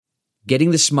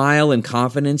Getting the smile and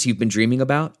confidence you've been dreaming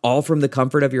about, all from the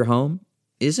comfort of your home,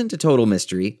 isn't a total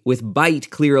mystery with Byte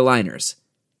clear aligners.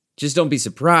 Just don't be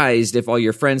surprised if all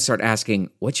your friends start asking,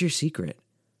 "What's your secret?"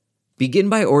 Begin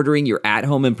by ordering your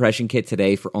at-home impression kit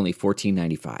today for only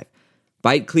 $14.95.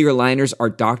 Byte clear aligners are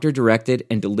doctor-directed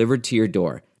and delivered to your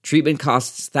door. Treatment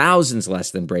costs thousands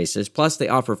less than braces, plus they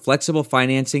offer flexible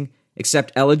financing,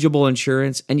 accept eligible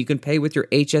insurance, and you can pay with your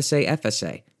HSA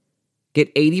FSA. Get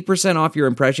 80% off your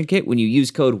impression kit when you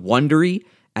use code WONDERY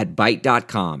at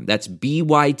Byte.com. That's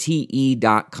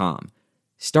BYTE.com.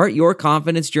 Start your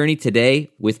confidence journey today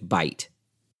with Byte.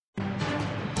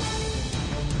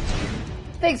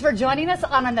 Thanks for joining us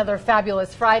on another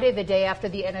fabulous Friday, the day after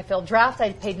the NFL draft.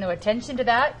 I paid no attention to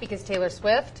that because Taylor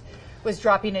Swift was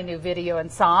dropping a new video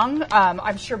and song.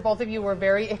 I'm sure both of you were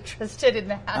very interested in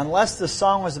that. Unless the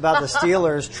song was about the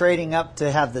Steelers trading up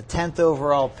to have the 10th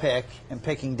overall pick and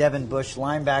picking Devin Bush,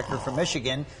 linebacker from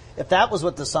Michigan. If that was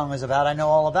what the song was about, I know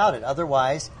all about it.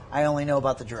 Otherwise, I only know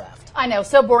about the draft. I know,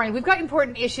 so boring. We've got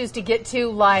important issues to get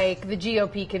to, like the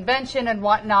GOP convention and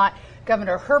whatnot.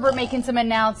 Governor Herbert making some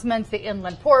announcements, the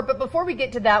inland port. But before we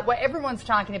get to that, what everyone's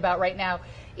talking about right now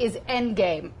is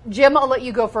Endgame. Jim, I'll let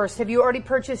you go first. Have you already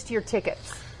purchased your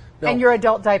tickets? No. And your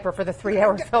adult diaper for the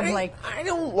 3-hour film length? I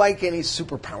don't like any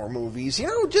superpower movies. You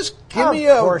know, just give me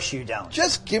a... Of course you don't.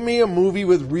 Just give me a movie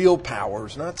with real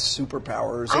powers, not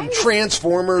superpowers. And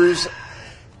Transformers...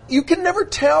 You can never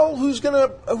tell who's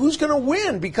gonna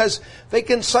win because they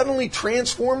can suddenly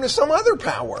transform to some other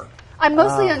power. I'm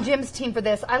mostly on Jim's team for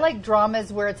this. I like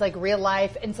dramas where it's like real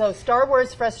life, and so Star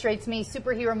Wars frustrates me,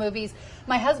 superhero movies.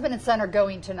 My husband and son are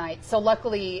going tonight, so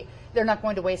luckily they're not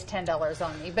going to waste $10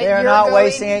 on me. But they're not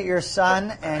wasting it. Your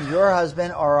son and your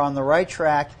husband are on the right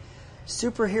track.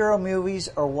 Superhero movies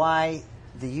are why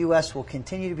the U.S. will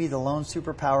continue to be the lone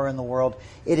superpower in the world.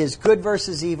 It is good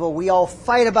versus evil. We all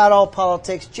fight about all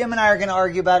politics. Jim and I are going to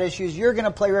argue about issues. You're going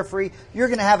to play referee. You're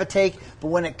going to have a take. But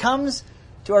when it comes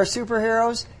to our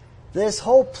superheroes, this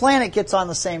whole planet gets on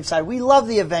the same side. We love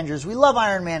the Avengers. We love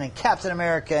Iron Man and Captain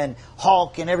America and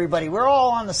Hulk and everybody. We're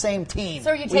all on the same team.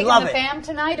 So are you taking the fam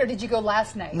tonight, or did you go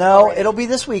last night? No, it'll be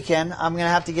this weekend. I'm going to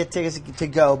have to get tickets to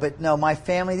go. But no, my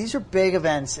family, these are big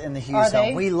events in the Hughes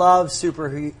home. We love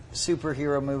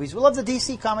superhero movies. We love the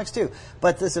DC comics too.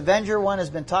 But this Avenger one has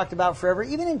been talked about forever.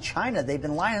 Even in China, they've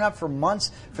been lining up for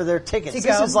months for their tickets.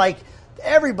 This is like...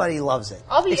 Everybody loves it.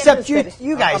 Except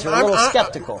you guys are a little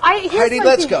skeptical. Heidi,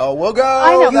 let's go. We'll go.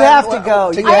 I know. You have to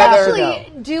go. I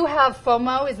actually do have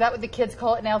FOMO. Is that what the kids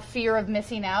call it now? Fear of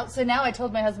missing out. So now I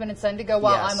told my husband and son to go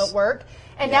while I'm at work.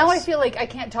 And now I feel like I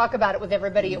can't talk about it with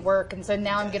everybody at work. And so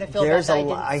now I'm going to feel that I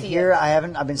didn't see it.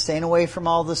 I've been staying away from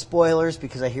all the spoilers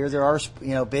because I hear there are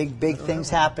big things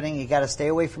happening. You got to stay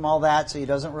away from all that so it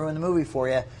doesn't ruin the movie for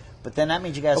you. But then that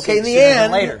means you got to see it sooner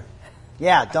than later.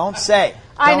 Yeah, don't say.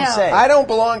 Don't say. I don't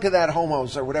belong to that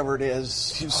homos or whatever it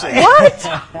is you say. What?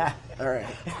 All right.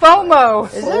 FOMO.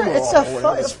 It's a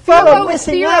FOMO is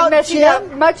fear of missing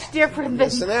out. Much different than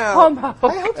homo.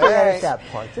 I hope they edit that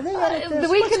part. Do they edit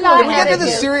this? We cannot edit it. Can we get to the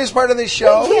serious part of this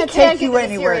show? We can't take you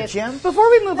anywhere, Jim. Before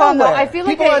we move on, though, I feel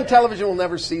like people on television will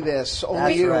never see this.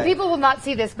 Only you. People will not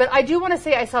see this, but I do want to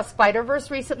say I saw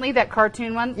Spider-Verse recently, that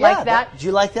cartoon one, like that. Did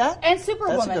you like that? And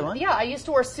Superwoman. That's a good one. Yeah, I used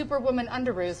to wear Superwoman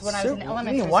underoos when I was in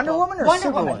elementary school. Wonder Woman or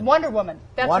Superwoman? Wonder Woman.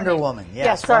 That's Wonder Woman.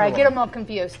 Yes. Sorry, I get them all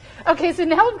confused. Okay, so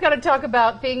now we've got to talk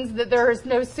about things that there is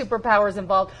no superpowers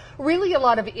involved. Really a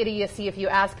lot of idiocy, if you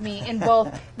ask me, in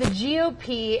both the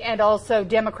GOP and also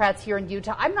Democrats here in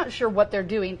Utah. I'm not sure what they're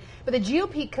doing, but the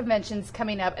GOP convention's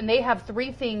coming up, and they have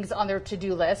 3 things on their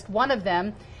to-do list. One of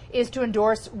them is to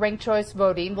endorse ranked choice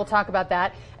voting. We'll talk about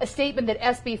that. A statement that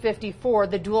SB 54,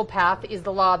 the dual path, is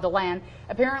the law of the land.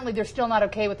 Apparently, they're still not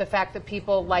okay with the fact that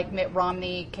people like Mitt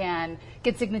Romney can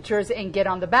get signatures and get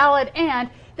on the ballot. And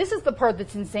this is the part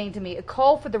that's insane to me. A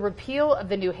call for the repeal of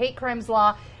the new hate crimes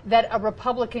law that a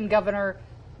Republican governor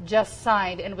just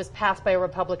signed and was passed by a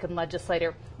Republican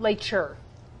legislator.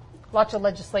 Lots of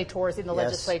legislators in the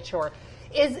legislature.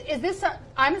 Is this?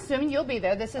 I'm assuming you'll be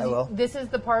there. This is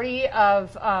the party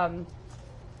of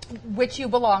which you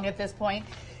belong at this point.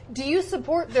 Do you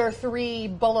support their 3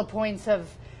 bullet points of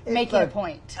making a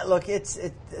point? Look,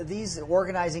 these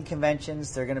organizing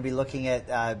conventions. They're going to be looking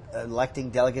at electing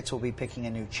delegates. Will be picking a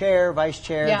new chair, vice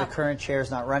chair. Yeah. The current chair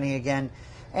is not running again,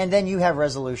 and then you have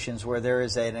resolutions where there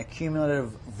is an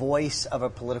accumulative voice of a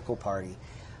political party.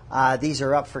 These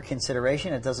are up for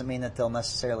consideration. It doesn't mean that they'll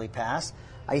necessarily pass.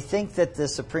 I think that the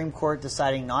Supreme Court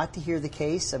deciding not to hear the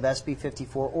case of SB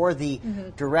 54 or the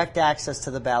direct access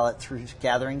to the ballot through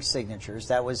gathering signatures,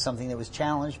 that was something that was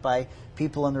challenged by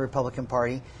people in the Republican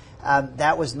Party.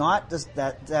 That was not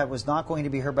going to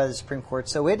be heard by the Supreme Court.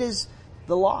 So it is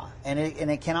the law, and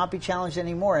it cannot be challenged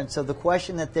anymore. And so the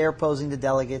question that they're posing to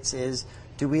delegates is,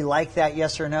 do we like that,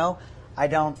 yes or no? I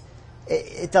don't.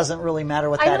 It doesn't really matter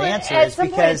what that answer is,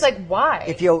 because point it's like, why?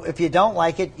 If you don't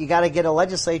like it, you got to get a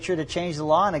legislature to change the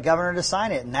law and a governor to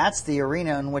sign it, and that's the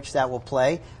arena in which that will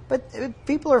play. But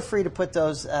people are free to put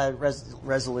those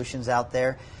resolutions out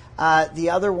there. The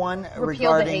other one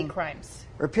regarding the hate crimes.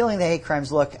 Repealing the hate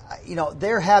crimes. Look,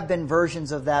 there have been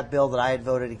versions of that bill that I had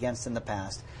voted against in the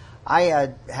past.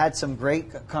 I had some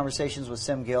great conversations with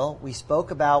Sim Gill. We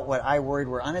spoke about what I worried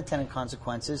were unintended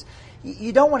consequences.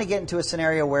 You don't want to get into a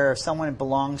scenario where if someone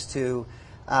belongs to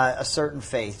a certain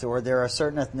faith, or they're a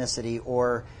certain ethnicity,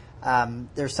 or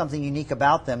there's something unique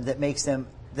about them that makes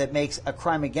a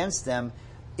crime against them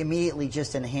immediately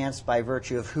just enhanced by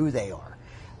virtue of who they are.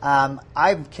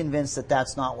 I'm convinced that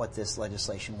that's not what this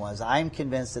legislation was. I'm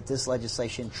convinced that this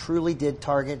legislation truly did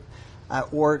target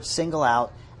or single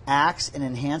out acts and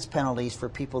enhanced penalties for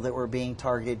people that were being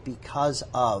targeted because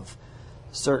of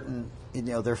certain,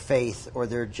 their faith or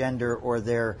their gender or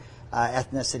their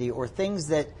ethnicity, or things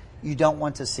that you don't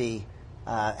want to see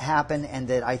happen, and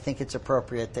that I think it's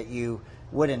appropriate that you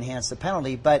would enhance the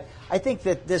penalty. But I think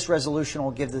that this resolution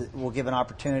will give an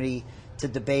opportunity to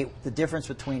debate the difference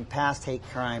between past hate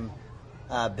crime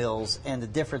bills and the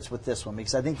difference with this one,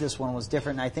 because I think this one was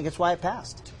different, and I think it's why it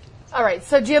passed. All right,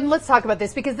 so Jim, let's talk about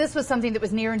this, because this was something that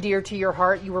was near and dear to your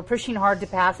heart. You were pushing hard to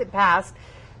pass. It passed.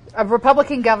 A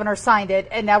Republican governor signed it,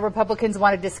 and now Republicans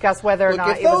want to discuss whether or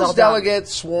not it was all done. If those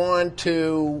delegates want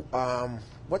to,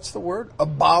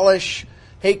 abolish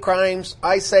hate crimes,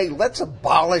 I say let's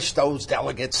abolish those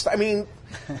delegates. I mean,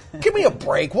 give me a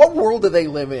break. What world do they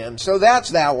live in? So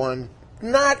that's that one.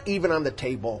 Not even on the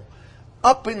table.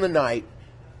 Up in the night.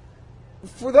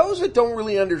 For those that don't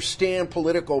really understand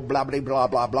political blah, blah, blah,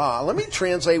 blah, blah, let me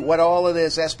translate what all of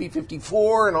this SB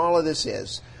 54 and all of this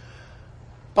is.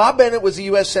 Bob Bennett was a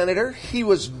U.S. Senator. He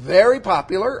was very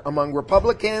popular among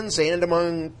Republicans and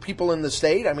among people in the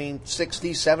state. I mean,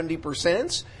 60,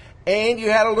 70%. And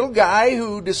you had a little guy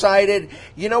who decided,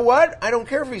 you know what? I don't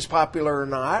care if he's popular or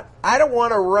not. I don't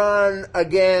want to run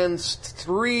against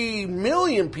 3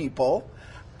 million people.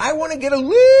 I want to get a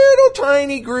little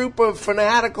tiny group of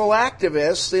fanatical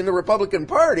activists in the Republican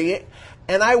Party,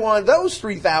 and I want those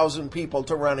 3,000 people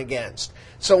to run against.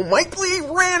 So Mike Lee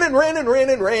ran,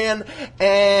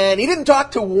 and he didn't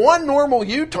talk to one normal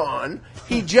Utahn.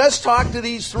 He just talked to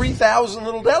these 3,000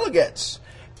 little delegates.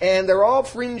 And they're all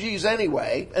fringies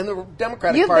anyway. And the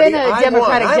Democratic Party, You've been a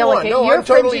Democratic delegate. No, You're I'm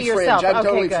totally fringy yourself. I'm okay,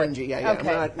 totally good. fringy. Yeah.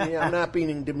 Okay. I'm not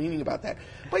being demeaning about that.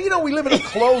 But, we live in a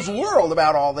closed world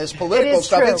about all this political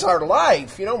stuff. True. It's our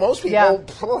life. Most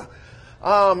people.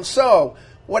 Yeah. So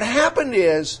what happened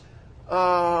is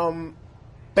Bennett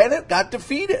got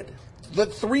defeated. The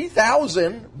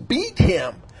 3,000 beat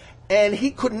him. And he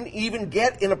couldn't even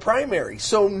get in a primary.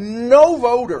 So no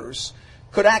voters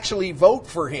could actually vote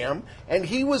for him, and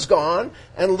he was gone,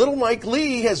 and little Mike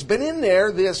Lee has been in there.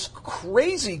 This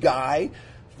crazy guy,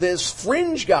 this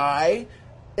fringe guy,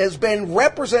 has been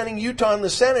representing Utah in the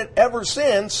Senate ever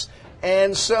since.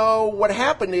 And so what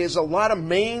happened is a lot of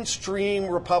mainstream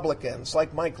Republicans,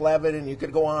 like Mike Leavitt, and you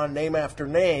could go on name after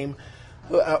name,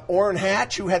 Orrin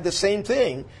Hatch, who had the same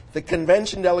thing. The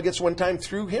convention delegates one time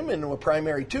threw him into a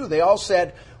primary too. They all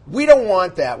said, we don't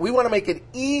want that. We want to make it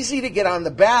easy to get on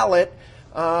the ballot,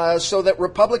 so that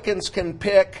Republicans can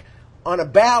pick on a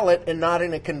ballot and not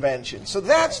in a convention. So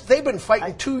they've been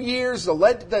fighting 2 years.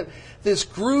 This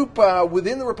group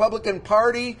within the Republican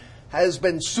Party has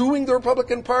been suing the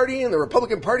Republican Party, and the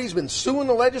Republican Party has been suing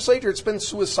the legislature. It's been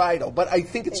suicidal, but I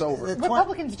think it's over.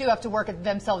 Republicans do have to work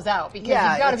themselves out, because you've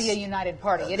got to be a united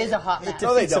party. It is a hot mess. It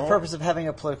defeats the purpose of having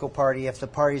a political party if the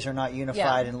parties are not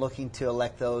unified and looking to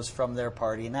elect those from their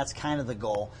party, and that's kind of the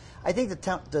goal. I think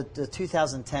the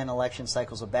 2010 election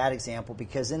cycle is a bad example,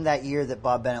 because in that year that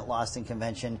Bob Bennett lost in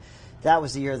convention, that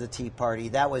was the year of the Tea Party.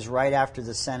 That was right after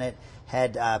the Senate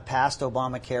had passed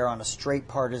Obamacare on a straight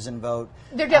partisan vote.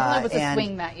 There definitely was a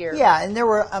swing that year. Yeah, and there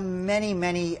were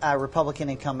many Republican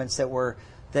incumbents that were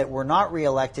not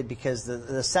reelected, because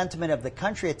the sentiment of the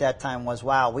country at that time was,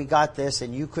 wow, we got this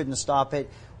and you couldn't stop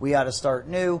it. We ought to start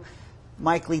new.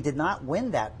 Mike Lee did not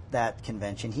win that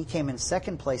convention. He came in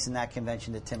second place in that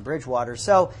convention to Tim Bridgewater.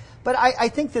 So, but I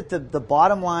think that the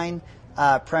bottom line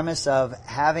premise of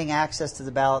having access to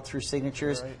the ballot through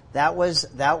signatures, that was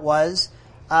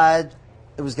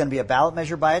it was going to be a ballot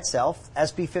measure by itself.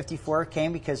 SB 54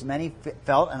 came because many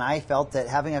felt, and I felt, that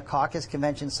having a caucus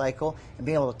convention cycle and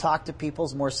being able to talk to people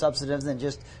is more substantive than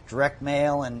just direct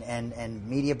mail and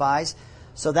media buys.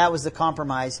 So that was the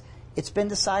compromise. It's been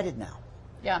decided now.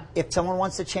 Yeah. If someone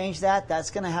wants to change that,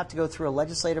 that's going to have to go through a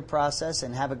legislative process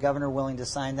and have a governor willing to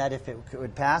sign that if it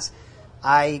would pass.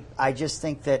 I just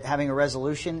think that having a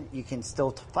resolution, you can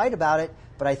still fight about it,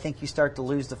 but I think you start to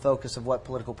lose the focus of what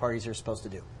political parties are supposed to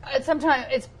do. Sometimes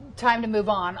it's time to move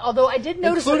on. Although I did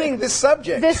notice, including this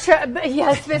subject.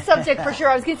 Yes, this subject for sure.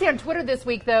 I was going to say on Twitter this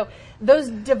week, though, those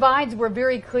divides were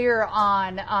very clear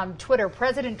on Twitter.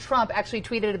 President Trump actually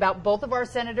tweeted about both of our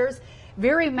senators,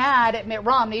 very mad at Mitt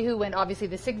Romney, who went obviously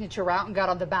the signature route and got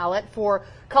on the ballot, for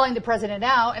calling the president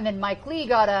out, and then Mike Lee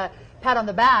got a pat on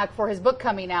the back for his book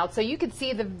coming out. So you could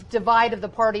see the divide of the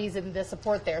parties and the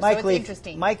support there. So it's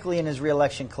interesting. Mike Lee in his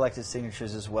reelection collected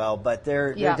signatures as well, but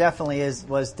there definitely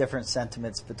was different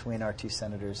sentiments between our two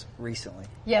senators recently.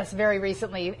 Yes, very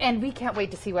recently, and we can't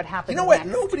wait to see what happens. You know what?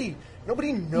 Next.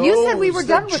 Nobody knows. You said we were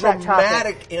done with that topic.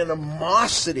 Dramatic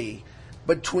animosity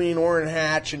between Orrin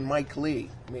Hatch and Mike Lee.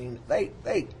 I mean,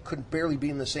 they could barely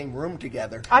be in the same room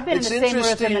together. I've been in the same room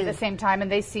with them at the same time,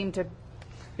 and they seem to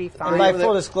be fine. And by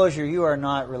full disclosure, you are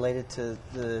not related to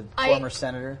the former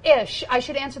senator? Ish. I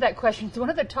should answer that question. It's one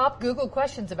of the top Google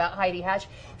questions about Heidi Hatch.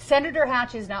 Senator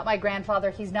Hatch is not my grandfather.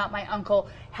 He's not my uncle.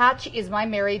 Hatch is my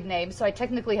married name, so I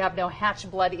technically have no Hatch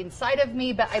blood inside of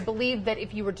me, but I believe that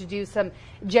if you were to do some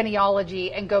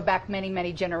genealogy and go back many,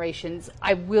 many generations,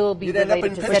 I will be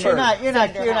related to Senator Hatch.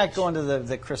 You're not going to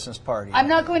the Christmas party. I'm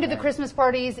not going to the Christmas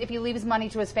parties. If he leaves money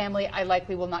to his family, I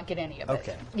likely will not get any of it.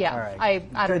 Okay. Yeah. All right.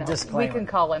 I don't Good know. disclaimer. We can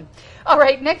call him. All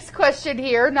right, next question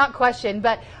here. Not question,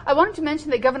 but I wanted to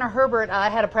mention that Governor Herbert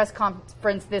had a press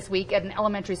conference this week at an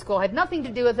elementary school. Had nothing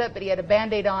to do with it, but he had a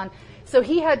Band-Aid on. So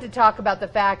he had to talk about the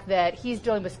fact that he's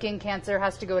dealing with skin cancer,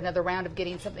 has to go another round of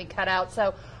getting something cut out.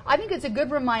 So I think it's a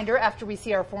good reminder after we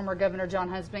see our former Governor John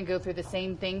Huntsman go through the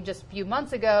same thing just a few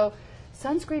months ago.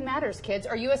 Sunscreen matters, kids.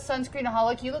 Are you a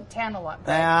sunscreenaholic? You look tan a lot.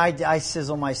 I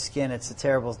sizzle my skin. It's a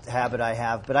terrible habit I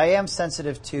have. But I am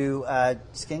sensitive to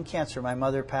skin cancer. My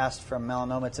mother passed from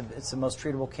melanoma. It's the most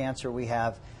treatable cancer we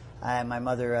have. My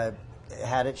mother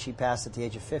had it. She passed at the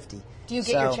age of 50. Do you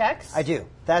get your checks? I do.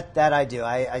 That I do.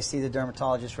 I see the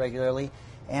dermatologist regularly.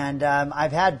 And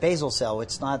I've had basal cell.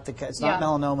 It's not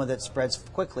melanoma that spreads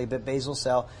quickly, but basal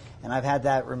cell. And I've had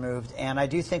that removed. And I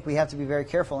do think we have to be very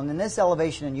careful. And in this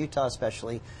elevation in Utah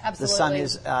especially, the sun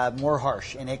is more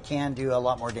harsh, and it can do a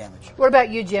lot more damage. What about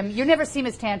you, Jim? You never seem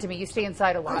as tan to me. You stay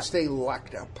inside a lot. I stay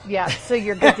locked up. Yeah, so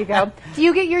you're good to go. Do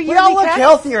you get your yearly We all look checks?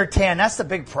 healthier tan. That's the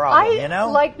big problem, you know?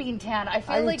 I like being tan. I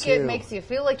feel like it makes you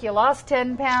feel like you lost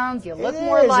 10 pounds. You look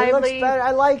more lively. It looks better.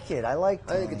 I like it. I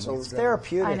think it's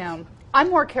therapeutic. I know. I'm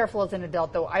more careful as an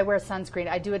adult, though. I wear sunscreen.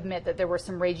 I do admit that there were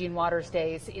some Raging Waters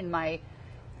days in my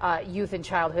youth and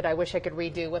childhood I wish I could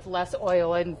redo with less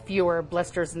oil and fewer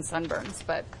blisters and sunburns.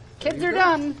 But kids are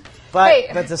done.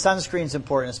 But the sunscreen's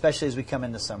important, especially as we come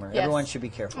into summer. Yes. Everyone should be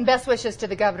careful. Best wishes to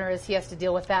the governor as he has to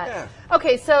deal with that. Yeah.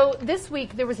 Okay, so this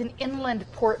week there was an inland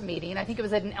port meeting. I think it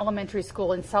was at an elementary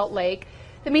school in Salt Lake.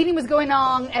 The meeting was going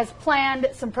on as planned.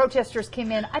 Some protesters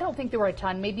came in. I don't think there were a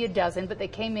ton, maybe a dozen, but they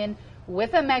came in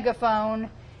with a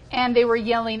megaphone and they were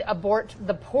yelling, "Abort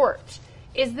the port."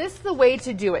 Is this the way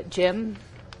to do it, Jim?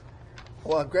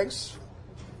 Well, Greg's...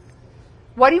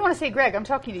 Why do you want to say Greg? I'm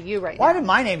talking to you right now. Why did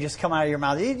my name just come out of your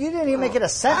mouth? You didn't even make it a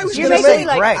sentence. You're making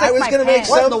like Greg. I was going to make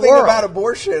something about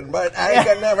abortion, but I'm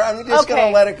just going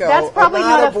to let it go. That's probably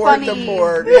not a funny... the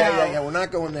port. Yeah, we're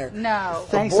not going there. No.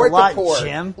 Thanks abort a lot, the port.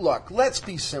 Jim. Look, let's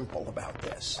be simple about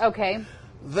this. Okay.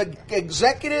 The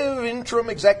interim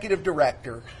executive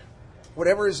director,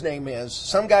 whatever his name is,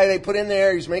 some guy they put in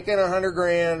there, he's making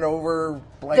 $100,000 over like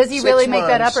 6 months. Does he really make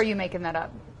that up, or are you making that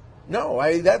up? No,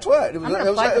 that's what. It was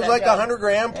like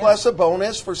 $100,000 plus a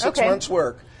bonus for 6 months'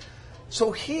 work.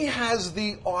 So he has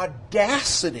the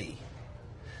audacity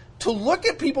to look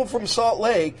at people from Salt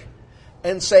Lake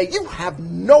and say, "You have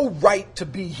no right to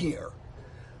be here.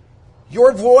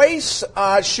 Your voice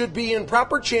should be in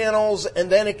proper channels, and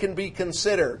then it can be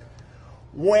considered."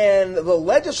 When the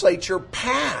legislature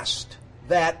passed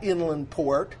that inland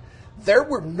port, there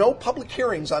were no public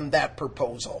hearings on that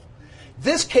proposal.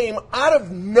 This came out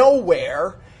of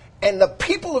nowhere, and the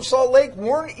people of Salt Lake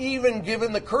weren't even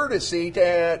given the courtesy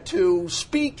to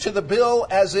speak to the bill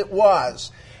as it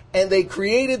was. And they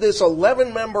created this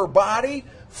 11-member body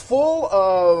full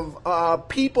of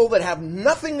people that have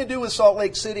nothing to do with Salt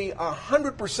Lake City,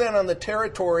 100% on the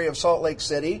territory of Salt Lake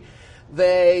City.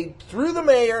 They threw the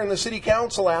mayor and the city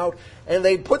council out, and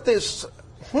they put this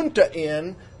junta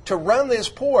in to run this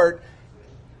port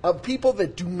of people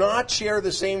that do not share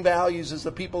the same values as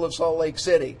the people of Salt Lake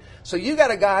City. So you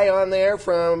got a guy on there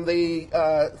from the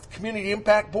Community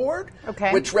Impact Board,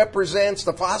 which represents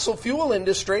the fossil fuel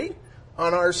industry.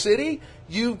 on our city.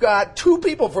 You've got 2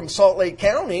 people from Salt Lake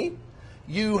County.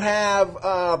 You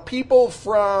have people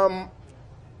from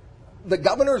the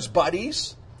governor's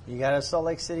buddies. You got a Salt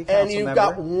Lake City Council and you've member.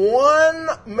 got 1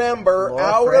 member Laura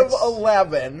out Fritz. of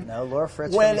 11. No, Laura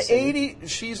Fritz. When from the city. 80,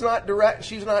 she's not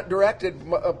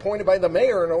appointed by the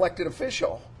mayor, an elected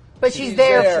official. But she's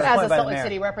there there. as Appointed a by Salt the Lake mayor.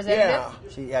 City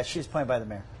representative. Yeah. She's appointed by the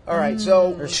mayor. All right,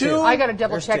 so There's 2. two. I got to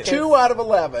double There's check two. this. 2 out of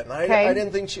 11. Okay. I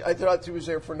didn't think I thought she was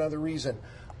there for another reason.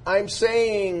 I'm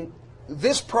saying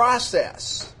this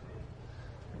process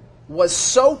was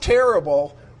so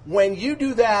terrible when you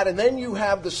do that and then you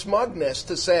have the smugness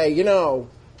to say,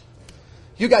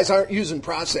 you guys aren't using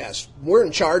process. We're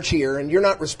in charge here, and you're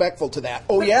not respectful to that.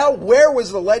 Oh, yeah? Where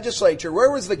was the legislature?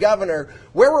 Where was the governor?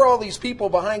 Where were all these people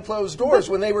behind closed doors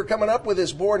when they were coming up with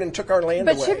this board and took our land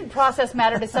But away? shouldn't process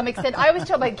matter to some extent? I always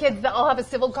tell my kids that I'll have a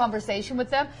civil conversation with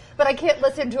them, but I can't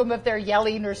listen to them if they're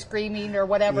yelling or screaming or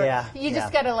whatever. Yeah, you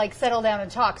just yeah. got to settle down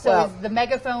and talk. So Well, is the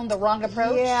megaphone the wrong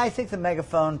approach? Yeah, I think the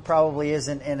megaphone probably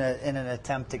isn't in an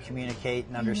attempt to communicate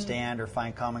and understand or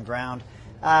find common ground.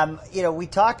 We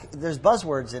talk, there's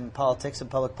buzzwords in politics and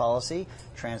public policy,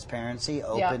 transparency,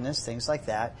 openness, things like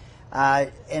that.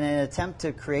 In an attempt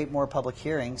to create more public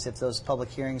hearings, if those public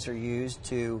hearings are used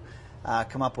to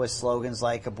come up with slogans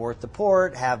like abort the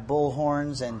port, have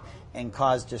bullhorns, and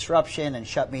cause disruption and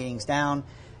shut meetings down,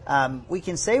 we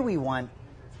can say we want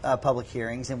public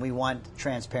hearings and we want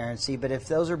transparency, but if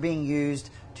those are being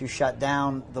used to shut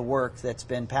down the work that's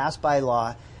been passed by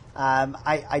law,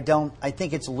 I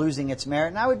think it's losing its merit,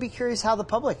 and I would be curious how the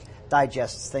public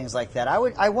digests things like that.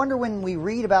 I wonder when we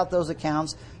read about those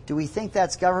accounts, do we think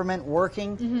that's government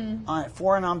working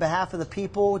for and on behalf of the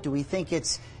people? Do we think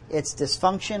it's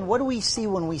dysfunction? What do we see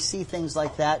when we see things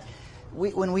like that?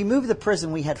 When we moved the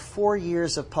prison, we had 4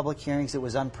 years of public hearings. It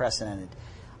was unprecedented.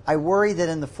 I worry that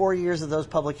in the 4 years of those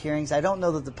public hearings, I don't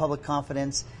know that the public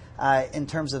confidence in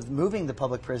terms of moving the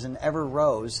public prison ever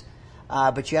rose.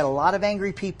 But you had a lot of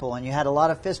angry people, and you had a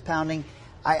lot of fist pounding.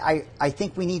 I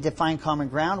think we need to find common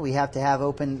ground. We have to have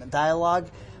open dialogue.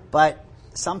 But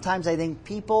sometimes I think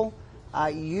people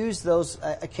use those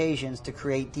occasions to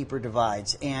create deeper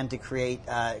divides and to create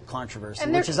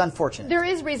controversy, which is unfortunate. There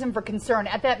is reason for concern.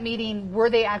 At that meeting, were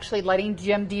they actually letting,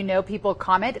 Jim, do you know, people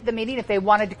comment at the meeting if they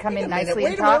wanted to come in nicely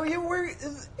and talk?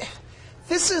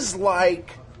 This is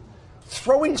like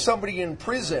throwing somebody in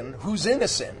prison who's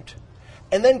innocent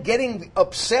and then getting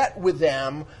upset with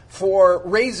them for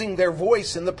raising their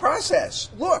voice in the process.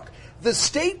 Look, the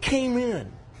state came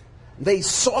in. They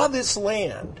saw this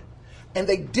land, and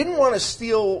they didn't want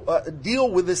to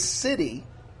deal with the city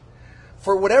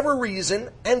for whatever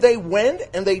reason, and they went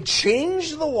and they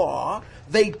changed the law.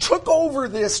 They took over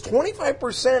this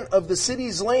 25% of the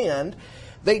city's land.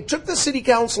 They took the city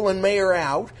council and mayor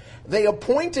out. They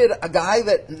appointed a guy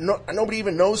that nobody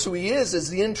even knows who he is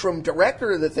as the interim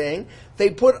director of the thing.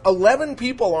 They put 11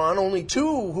 people on, only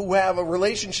 2 who have a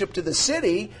relationship to the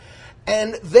city,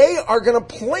 and they are going to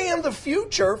plan the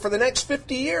future for the next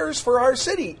 50 years for our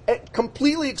city,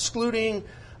 completely excluding,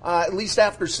 at least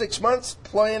after 6 months,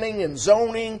 planning and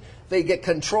zoning. They get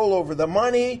control over the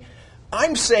money.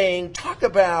 I'm saying, talk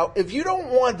about, if you don't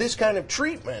want this kind of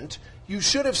treatment, you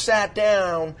should have sat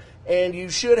down and you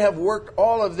should have worked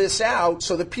all of this out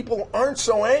so that people aren't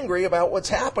so angry about what's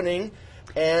happening.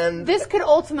 And This could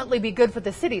ultimately be good for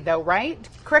the city, though, right?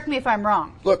 Correct me if I'm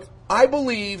wrong. look, I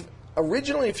believe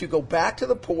originally, if you go back to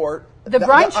the port, The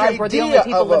brine shrimp were the only idea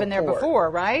people of a living there port- before,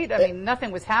 right? I mean,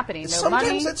 nothing was happening. No Sometimes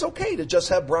money. it's okay to just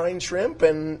have brine shrimp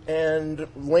and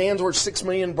lands where 6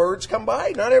 million birds come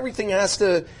by. Not everything has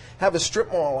to have a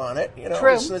strip mall on it.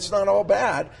 True. It's not all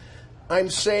bad. I'm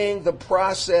saying the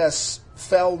process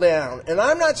fell down, and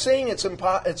I'm not saying it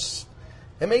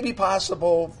may be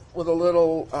possible with a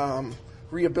little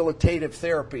rehabilitative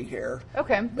therapy here.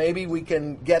 Okay. Maybe we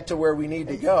can get to where we need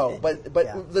to go. But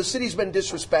Yeah. the city's been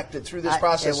disrespected through this It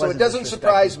process, so it wasn't doesn't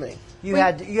surprise me. You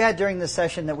had during the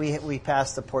session that we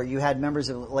passed the port, you had members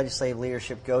of legislative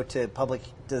leadership go to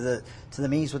the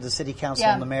meetings with the city council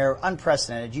Yeah. and the mayor,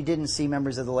 unprecedented. You didn't see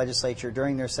members of the legislature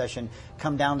during their session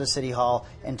come down to City Hall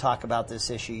and talk about this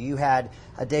issue. You had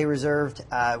a day reserved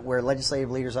where legislative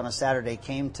leaders on a Saturday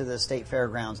came to the state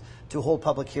fairgrounds to hold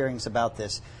public hearings about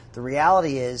this. The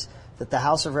reality is that the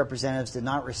House of Representatives did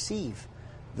not receive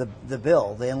the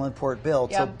bill, the Inland Port bill,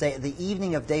 Yeah. till the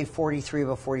evening of day 43 of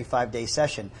a 45-day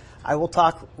session. I will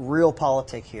talk real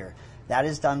politic here. That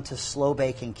is done to slow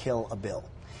bake and kill a bill.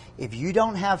 If you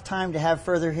don't have time to have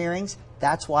further hearings,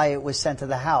 that's why it was sent to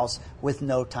the House with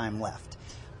no time left.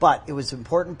 But it was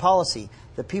important policy.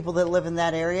 The people that live in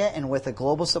that area and with a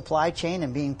global supply chain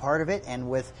and being part of it and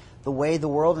with the way the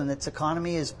world and its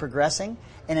economy is progressing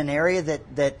in an area that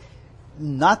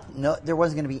there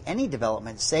wasn't going to be any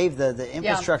development, save the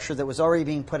infrastructure that was already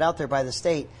being put out there by the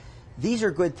state. These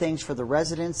are good things for the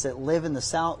residents that live in the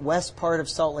southwest part of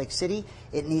Salt Lake City.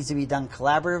 It needs to be done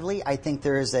collaboratively. I think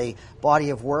there is a body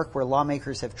of work where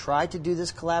lawmakers have tried to do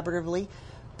this collaboratively,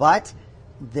 but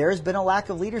there's been a lack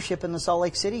of leadership in the Salt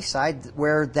Lake City side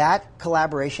where that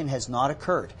collaboration has not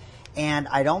occurred. And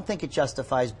I don't think it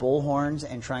justifies bullhorns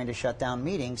and trying to shut down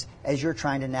meetings as you're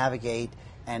trying to navigate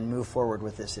and move forward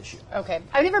with this issue. Okay.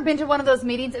 I've never been to one of those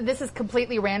meetings, and this is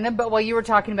completely random, but while you were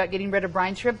talking about getting rid of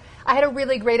brine shrimp, I had a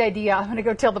really great idea I'm going to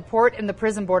go tell the port and the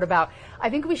prison board about.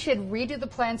 I think we should redo the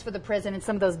plans for the prison and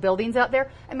some of those buildings out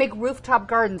there and make rooftop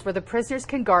gardens where the prisoners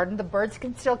can garden, the birds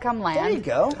can still come land. There you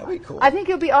go. That'd be cool. I think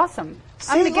it would be awesome.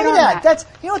 See, I'm going to get look on at that.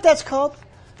 You know what that's called?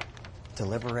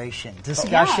 Deliberation,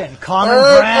 discussion, Yeah. common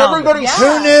ground. Everybody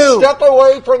Who knew? step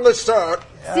away from the set.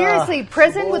 Seriously,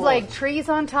 prison with Lord. like trees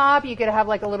on top. You could have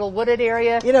like a little wooded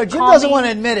area. You know, Jim doesn't want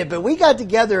to admit it, but we got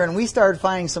together and we started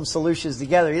finding some solutions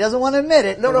together. He doesn't want to admit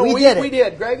it. No, but we we did.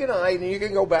 did. Greg and I, and you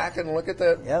can go back and look at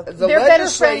the Yep. They're better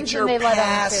friends legislature than they let on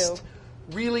passed to.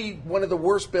 really one of the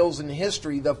worst bills in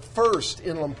history, the first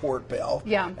inland port bill.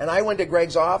 Yeah. And I went to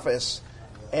Greg's office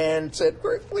and said,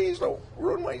 Greg, please don't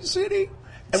ruin my city.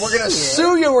 And we're going to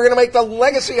sue you. We're going to make the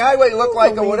Legacy Highway look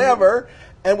like a whatever.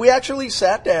 And we actually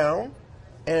sat down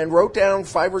and wrote down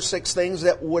 5 or 6 things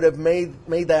that would have made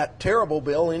that terrible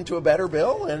bill into a better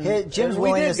bill. And Jim's and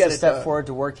we willingness did get to it step done. forward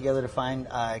to work together to find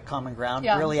common ground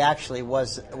Yeah. really actually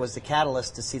was the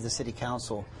catalyst to see the city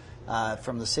council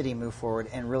from the city move forward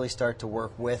and really start to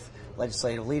work with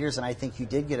legislative leaders. And I think you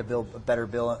did get a better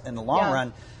bill in the long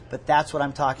run. But that's what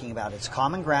I'm talking about. It's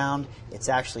common ground. It's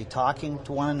actually talking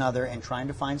to one another and trying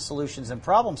to find solutions and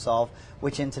problem solve,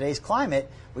 which in today's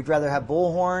climate, we'd rather have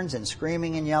bullhorns and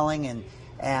screaming and yelling.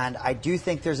 And I do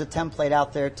think there's a template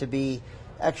out there to be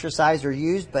exercised or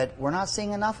used, but we're not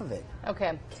seeing enough of it.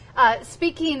 Okay.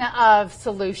 Speaking of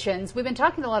solutions, we've been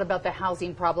talking a lot about the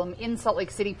housing problem in Salt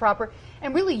Lake City proper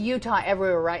and really Utah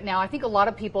everywhere right now. I think a lot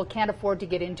of people can't afford to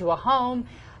get into a home.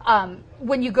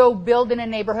 When you go build in a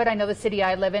neighborhood, I know the city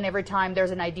I live in, every time there's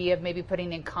an idea of maybe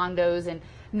putting in condos and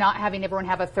not having everyone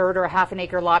have a third or a half an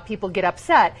acre lot, people get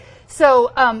upset.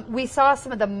 So we saw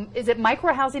some of the, is it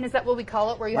micro housing? Is that what we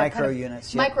call it? Where you have Micro kind of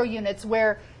units, yeah. micro units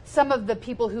where some of the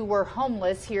people who were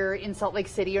homeless here in Salt Lake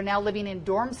City are now living in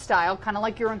dorm style, kind of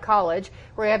like you're in college,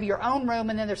 where you have your own room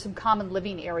and then there's some common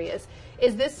living areas.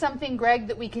 Is this something, Greg,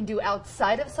 that we can do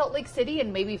outside of Salt Lake City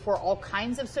and maybe for all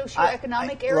kinds of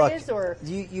socioeconomic areas? Look, or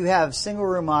you have single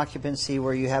room occupancy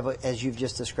where you have, as you've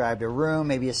just described, a room,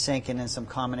 maybe a sink, and then some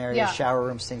common areas, Yeah. shower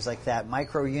rooms, things like that.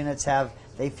 Micro units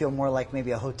they feel more like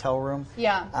maybe a hotel room.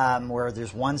 Yeah. Where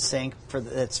there's one sink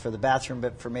that's for the bathroom,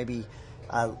 but for maybe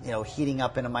heating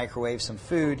up in a microwave some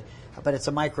food, but it's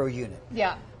a micro unit.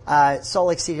 Yeah. Salt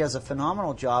Lake City does a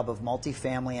phenomenal job of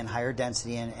multifamily and higher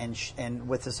density and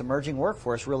with this emerging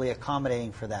workforce really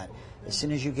accommodating for that. As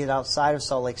soon as you get outside of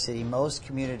Salt Lake City, most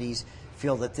communities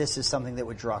feel that this is something that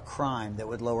would draw crime, that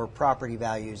would lower property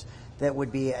values, that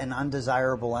would be an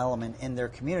undesirable element in their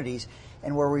communities.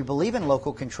 And where we believe in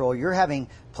local control, you're having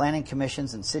planning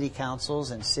commissions and city councils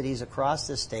and cities across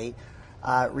the state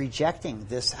rejecting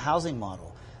this housing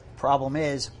model. Problem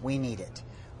is, we need it.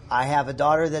 I have a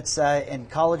daughter that's in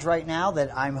college right now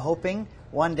that I'm hoping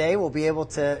one day will be able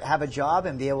to have a job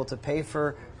and be able to pay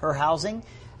for her housing.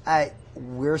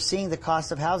 We're seeing the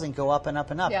cost of housing go up and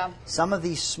up and up. Yeah. Some of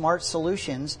these smart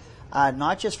solutions,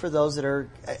 not just for those that are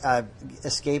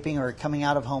escaping or coming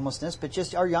out of homelessness, but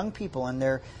just our young people and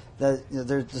their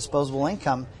disposable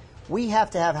income. We have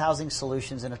to have housing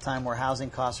solutions in a time where housing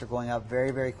costs are going up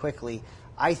very, very quickly.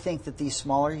 I think that these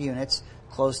smaller units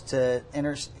close to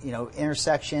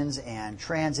intersections and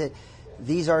transit,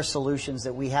 these are solutions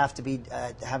that we have to be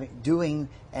doing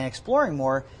and exploring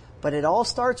more. But it all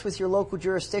starts with your local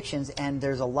jurisdictions, and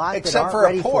there's a lot that Except aren't for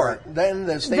ready a for it. port. Then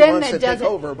the state Then wants it to take doesn't.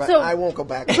 over, but So- I won't go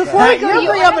back to Before that. we go,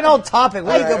 You're bringing up an old topic. We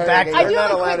can go back. okay. I do You're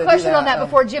have not a allowed quick to do question on that. that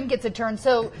before Jim gets a turn.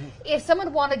 So, if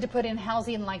someone wanted to put in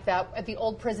housing like that at the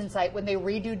old prison site when they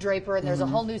redo Draper and there's a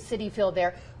whole new city filled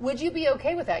there, would you be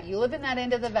okay with that? You live in that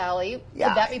end of the valley. Yeah.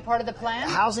 Would that be part of the plan?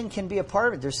 Housing can be a part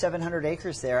of it. There's 700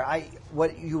 acres there.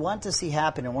 What you want to see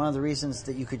happen, and one of the reasons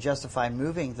that you could justify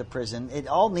moving the prison, it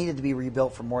all needed to be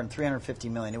rebuilt for more than $350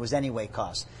 million. It was anyway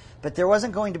cost. But there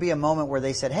wasn't going to be a moment where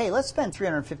they said, hey, let's spend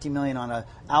 $350 million on a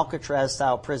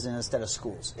Alcatraz-style prison instead of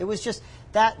schools. It was just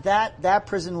that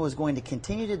prison was going to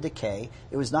continue to decay.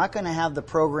 It was not going to have the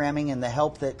programming and the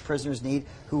help that prisoners need,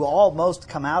 who almost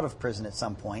come out of prison at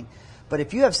some point. But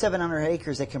if you have 700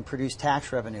 acres that can produce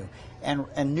tax revenue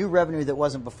and new revenue that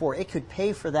wasn't before, it could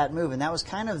pay for that move. And that was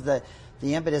kind of the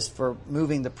impetus for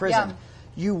moving the prison. Yeah.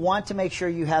 You want to make sure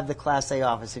you have the Class A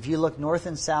office. If you look north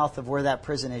and south of where that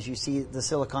prison is, you see the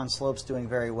Silicon Slopes doing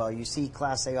very well. You see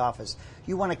Class A office.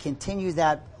 You want to continue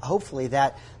that, hopefully,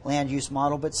 that land use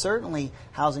model, but certainly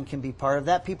housing can be part of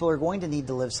that. People are going to need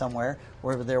to live somewhere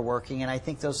wherever they're working, and I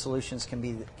think those solutions can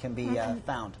be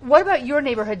found. What about your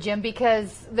neighborhood, Jim?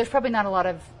 Because there's probably not a lot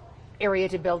of area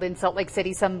to build in Salt Lake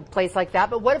City, some place like that.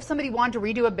 But what if somebody wanted to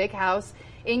redo a big house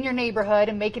in your neighborhood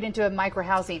and make it into a micro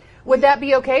housing? Would that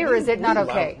be okay, or is it not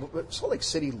okay? Salt Lake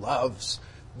City loves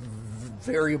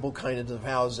variable kinds of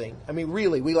housing. I mean,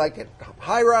 really, we like it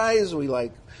high rise, we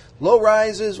like low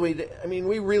rises.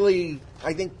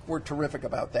 I think we're terrific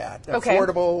about that. Okay.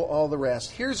 Affordable, all the rest.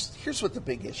 Here's what the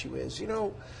big issue is.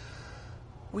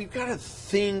 We've got to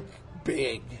think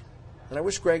big. And I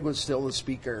wish Greg was still the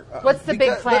speaker. What's the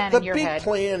big plan in your head? The big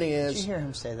plan is... Did you hear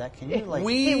him say that? Can you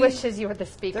he wishes you were the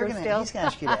speaker still. He's going to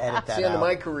ask you to edit that It's the end of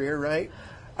my career, right?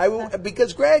 I will,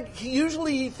 because Greg,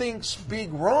 he thinks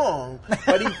big wrong,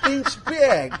 but he thinks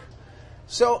big.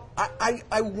 So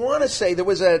I want to say there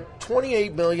was a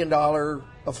 $28 million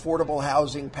affordable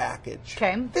housing package.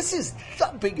 Okay. This is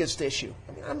the biggest issue.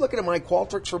 I mean, I'm looking at my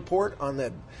Qualtrics report on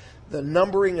the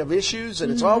numbering of issues,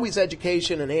 and it's always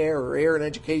education and air, or air and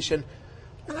education.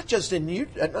 Not just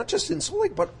in Salt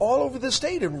Lake, but all over the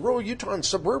state, in rural Utah and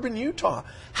suburban Utah.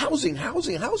 Housing.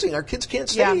 Our kids can't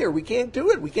stay here. We can't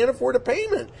do it. We can't afford a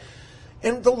payment.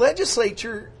 And the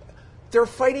legislature, they're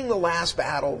fighting the last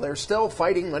battle. They're still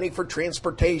fighting money for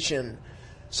transportation.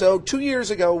 So 2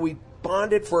 years ago, we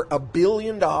bonded for $1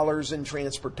 billion in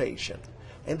transportation.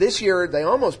 And this year, they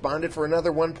almost bonded for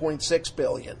another $1.6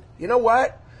 billion. You know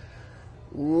what?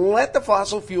 Let the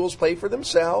fossil fuels pay for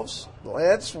themselves.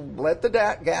 Let's let the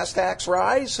gas tax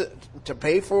rise to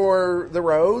pay for the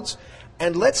roads.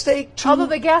 And let's take Although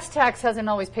the gas tax hasn't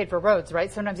always paid for roads, right?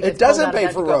 Sometimes it doesn't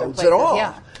pay for roads at all.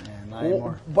 Yeah. Not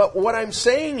anymore. But what I'm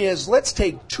saying is, let's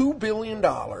take $2 billion.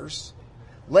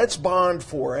 Let's bond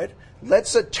for it.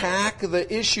 Let's attack the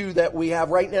issue that we have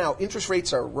right now. Interest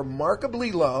rates are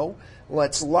remarkably low.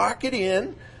 Let's lock it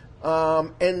in.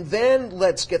 And then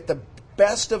let's get the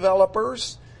best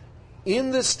developers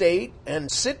in the state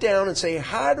and sit down and say,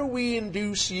 how do we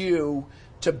induce you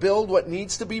to build what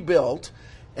needs to be built?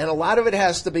 And a lot of it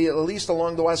has to be at least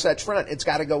along the Wasatch Front. It's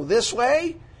got to go this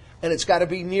way, and it's got to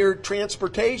be near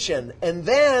transportation. And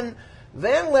then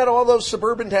let all those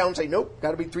suburban towns say, nope,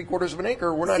 got to be 3/4 of an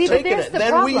acre. We're not taking it.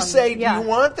 Then we say, do you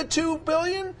want the $2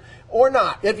 billion? Or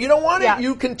not. If you don't want it,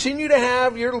 you continue to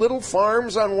have your little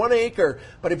farms on 1 acre.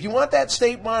 But if you want that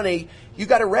state money, you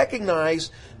got to recognize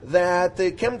that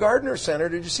the Kem Gardner Center,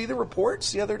 did you see the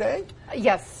reports the other day?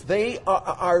 Yes. They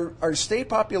our state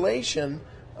population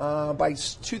by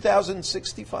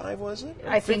 2065, was it?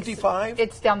 I think 55?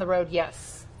 It's down the road,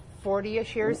 yes.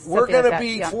 40-ish years. We're going to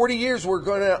be 40 years. We're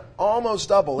going to almost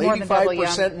double,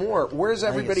 85% more. Where's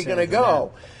everybody going to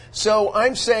go? So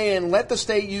I'm saying, let the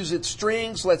state use its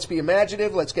strings. Let's be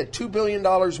imaginative. Let's get $2 billion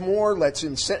more. Let's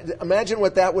imagine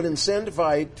what that would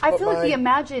incentivize. I feel like the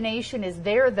imagination is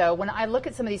there, though. When I look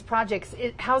at some of these projects,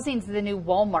 housing's the new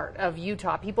Walmart of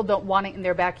Utah. People don't want it in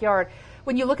their backyard.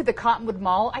 When you look at the Cottonwood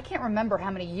Mall, I can't remember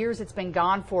how many years it's been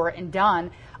gone for and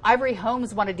done. Ivory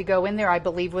Homes wanted to go in there, I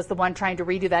believe, was the one trying to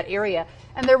redo that area.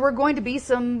 And there were going to be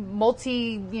some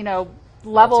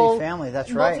level multifamily,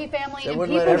 that's right. Multifamily, and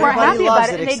people weren't happy about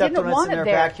it, and they didn't want it their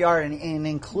there. Backyard, and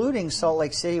including Salt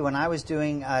Lake City. When I was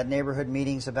doing neighborhood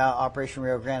meetings about Operation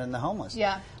Rio Grande and the homeless,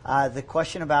 the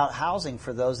question about housing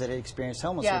for those that had experienced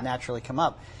homelessness would naturally come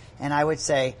up, and I would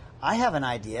say, I have an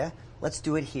idea. Let's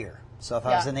do it here. So if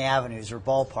I was in the Avenues or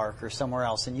Ballpark or somewhere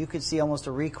else, and you could see almost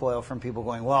a recoil from people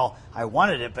going, well, I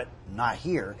wanted it, but not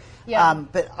here.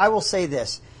 But I will say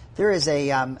this. There is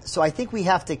so I think we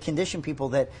have to condition people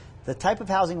that the type of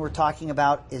housing we're talking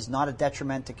about is not a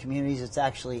detriment to communities. It's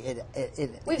actually,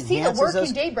 We've seen it work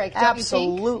in Daybreak, don't you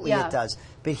think? Absolutely it does.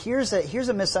 But here's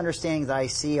a misunderstanding that I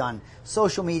see on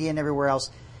social media and everywhere else.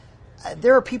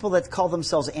 There are people that call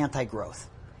themselves anti-growth.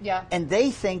 Yeah. And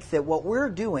they think that what we're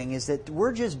doing is that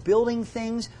we're just building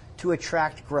things to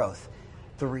attract growth.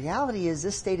 The reality is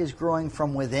this state is growing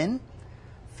from within.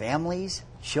 Families,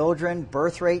 children,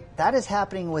 birth rate, that is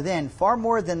happening within far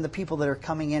more than the people that are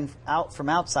coming in out from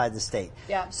outside the state.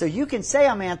 Yeah. So you can say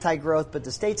I'm anti-growth, but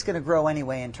the state's going to grow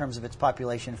anyway in terms of its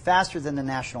population faster than the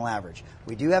national average.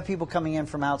 We do have people coming in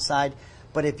from outside.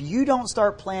 But if you don't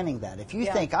start planning that, if you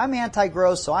think I'm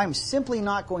anti-growth, so I'm simply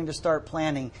not going to start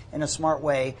planning in a smart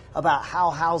way about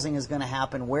how housing is going to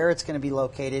happen, where it's going to be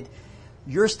located,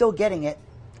 you're still getting it.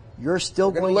 you're still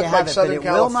Gonna going look to like have it, but Southern it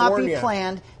will not be California.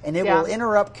 planned, and it Yeah. will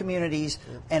interrupt communities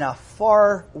in a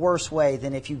far worse way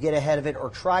than if you get ahead of it or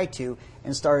try to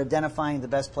and start identifying the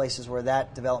best places where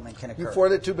that development can occur. You for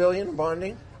the $2 billion in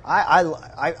bonding?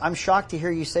 I'm shocked to hear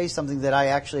you say something that I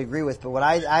actually agree with, but what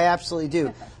I absolutely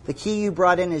do. The key you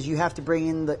brought in is you have to bring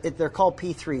in they're called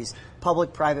P3s,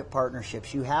 public-private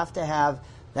partnerships. You have to have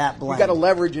that blend. You got to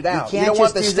leverage it out. You can't don't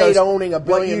want just the do state those- owning $1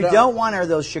 billion. What you don't want are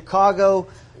those Chicago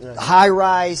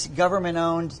high-rise,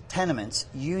 government-owned tenements.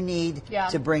 You need Yeah.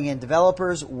 to bring in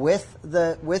developers with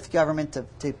government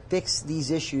to fix these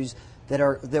issues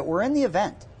that were in the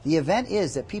event. The event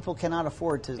is that people cannot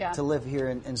afford to live here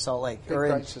in Salt Lake or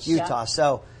in crisis. Utah. Yeah.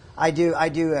 So I do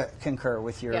concur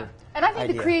with your Yeah. And I think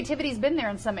idea. the creativity's been there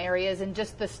in some areas, and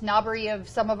just the snobbery of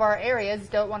some of our areas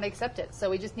don't want to accept it. So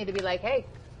we just need to be like, hey,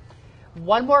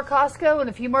 one more Costco and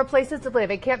a few more places to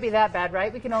live. It can't be that bad,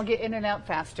 right? We can all get in and out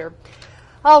faster.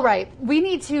 All right, we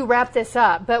need to wrap this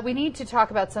up, but we need to talk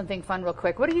about something fun real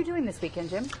quick. What are you doing this weekend,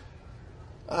 Jim?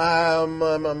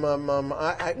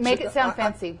 Make it sound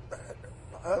fancy.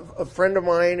 A friend of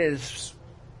mine is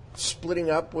splitting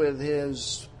up with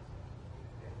his,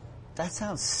 That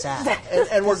sounds sad.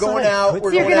 and we're going out.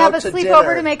 We're So you're going gonna have out a to sleepover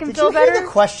dinner. to make him Did feel you hear better?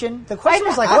 the question? The question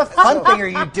was like, what fun thing are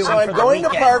you doing So I'm for going the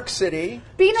to weekend? Park City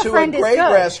Being a to friend a is great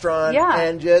good. restaurant Yeah.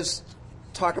 and just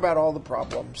talk about all the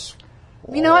problems.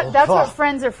 You know what? That's Oh. what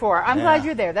friends are for. I'm glad Yeah.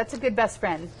 you're there. That's a good best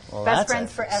friend. Well, best that's friends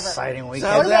an forever. exciting What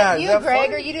weekend. How's about that? Is you, that Greg?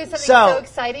 fun? Are you doing something so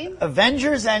exciting?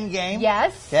 Avengers Endgame.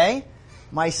 Yes. Okay.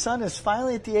 My son is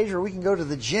finally at the age where we can go to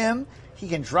the gym. He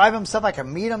can drive himself. I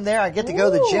can meet him there. I get to go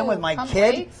to the gym with my pump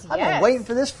kid. weights. I've Yes. been waiting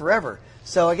for this forever.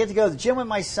 So I get to go to the gym with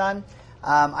my son.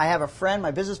 I have a friend,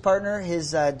 my business partner.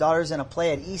 His daughter's in a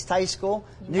play at East High School.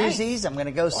 Nice. Newsies. I'm going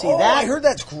to go see Oh, that. I heard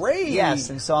that's great. Yes,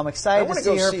 and so I'm I excited to wanna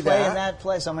see go her see play that. in that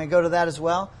play. So I'm going to go to that as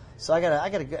well. So I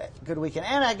got a good weekend,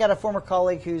 and I got a former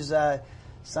colleague whose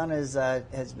son has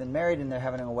been married, and they're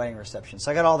having a wedding reception. So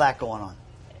I got all that going on.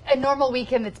 A normal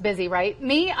weekend that's busy, right?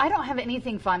 Me, I don't have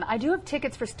anything fun. I do have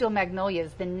tickets for Steel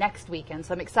Magnolias the next weekend,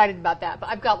 so I'm excited about that. But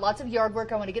I've got lots of yard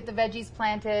work. I want to get the veggies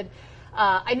planted.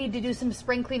 I need to do some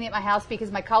spring cleaning at my house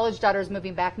because my college daughter is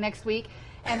moving back next week,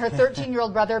 and her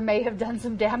 13-year-old brother may have done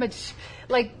some damage.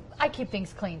 Like, I keep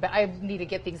things clean, but I need to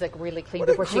get things like really clean What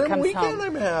a before she grim comes weekend home.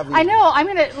 I'm having. I know. I'm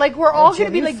gonna we're all Jim,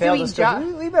 gonna be you like failed doing us, Doug.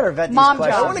 jobs. We better vet these Mom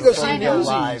questions. jobs. I wanna go see before we go Newsies.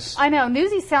 live. I know.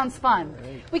 Newsies sounds fun.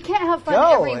 We can't have fun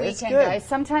Go, every it's weekend, good. guys.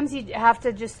 Sometimes you have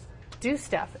to just do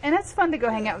stuff. And it's fun to go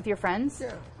hang out with your friends.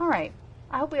 Yeah. All right.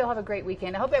 I hope we all have a great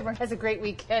weekend. I hope everyone has a great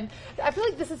weekend. I feel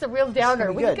like this is a real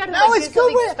downer. We've got to No, like, it's do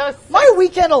something good. so My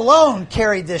weekend alone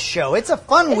carried this show. It's a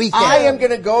fun weekend. I am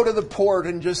going to go to the port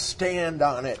and just stand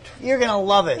on it. You're going to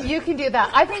love it. You can do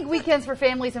that. I think weekends for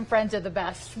families and friends are the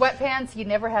best. Sweatpants, you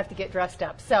never have to get dressed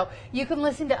up. So you can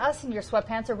listen to us in your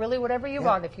sweatpants or really whatever you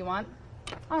want if you want.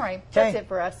 All right. That's Okay. it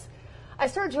for us. I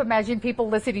started to imagine people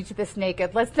listening to this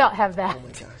naked. Let's not have that. Oh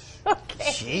my gosh.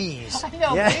 Okay. Jeez. I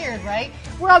know, Yeah. weird, right?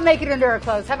 We're all making it into our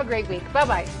clothes. Have a great week.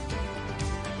 Bye-bye.